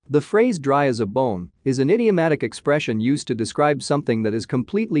The phrase "dry as a bone" is an idiomatic expression used to describe something that is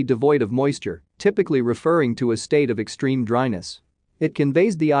completely devoid of moisture, typically referring to a state of extreme dryness. It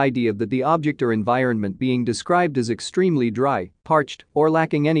conveys the idea that the object or environment being described is extremely dry, parched, or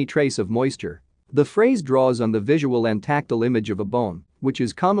lacking any trace of moisture. The phrase draws on the visual and tactile image of a bone, which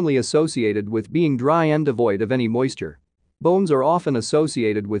is commonly associated with being dry and devoid of any moisture. Bones are often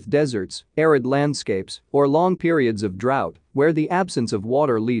associated with deserts, arid landscapes, or long periods of drought, where the absence of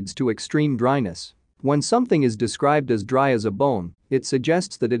water leads to extreme dryness. When something is described as dry as a bone, it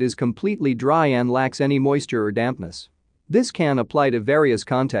suggests that it is completely dry and lacks any moisture or dampness. This can apply to various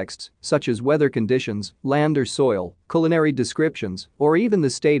contexts, such as weather conditions, land or soil, culinary descriptions, or even the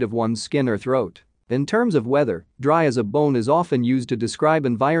state of one's skin or throat. In terms of weather, dry as a bone is often used to describe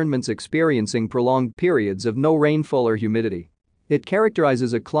environments experiencing prolonged periods of no rainfall or humidity. It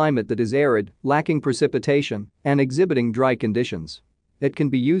characterizes a climate that is arid, lacking precipitation, and exhibiting dry conditions. It can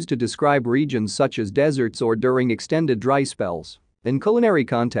be used to describe regions such as deserts or during extended dry spells. In culinary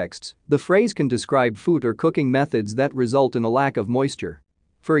contexts, the phrase can describe food or cooking methods that result in a lack of moisture.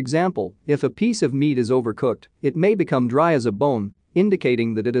 For example, if a piece of meat is overcooked, it may become dry as a bone,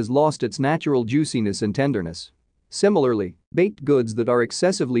 indicating that it has lost its natural juiciness and tenderness. Similarly, baked goods that are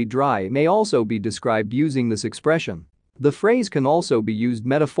excessively dry may also be described using this expression. The phrase can also be used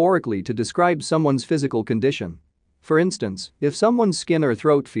metaphorically to describe someone's physical condition. For instance, if someone's skin or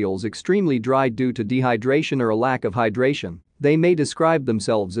throat feels extremely dry due to dehydration or a lack of hydration, they may describe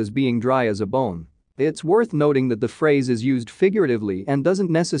themselves as being dry as a bone. It's worth noting that the phrase is used figuratively and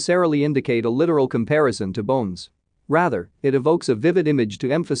doesn't necessarily indicate a literal comparison to bones. Rather, it evokes a vivid image to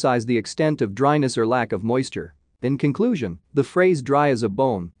emphasize the extent of dryness or lack of moisture. In conclusion, the phrase "dry as a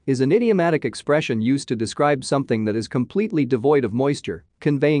bone" is an idiomatic expression used to describe something that is completely devoid of moisture,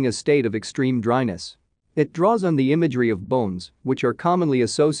 conveying a state of extreme dryness. It draws on the imagery of bones, which are commonly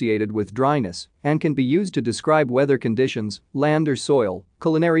associated with dryness, and can be used to describe weather conditions, land or soil,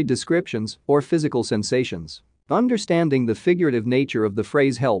 culinary descriptions, or physical sensations. Understanding the figurative nature of the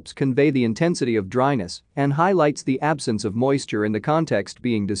phrase helps convey the intensity of dryness and highlights the absence of moisture in the context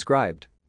being described.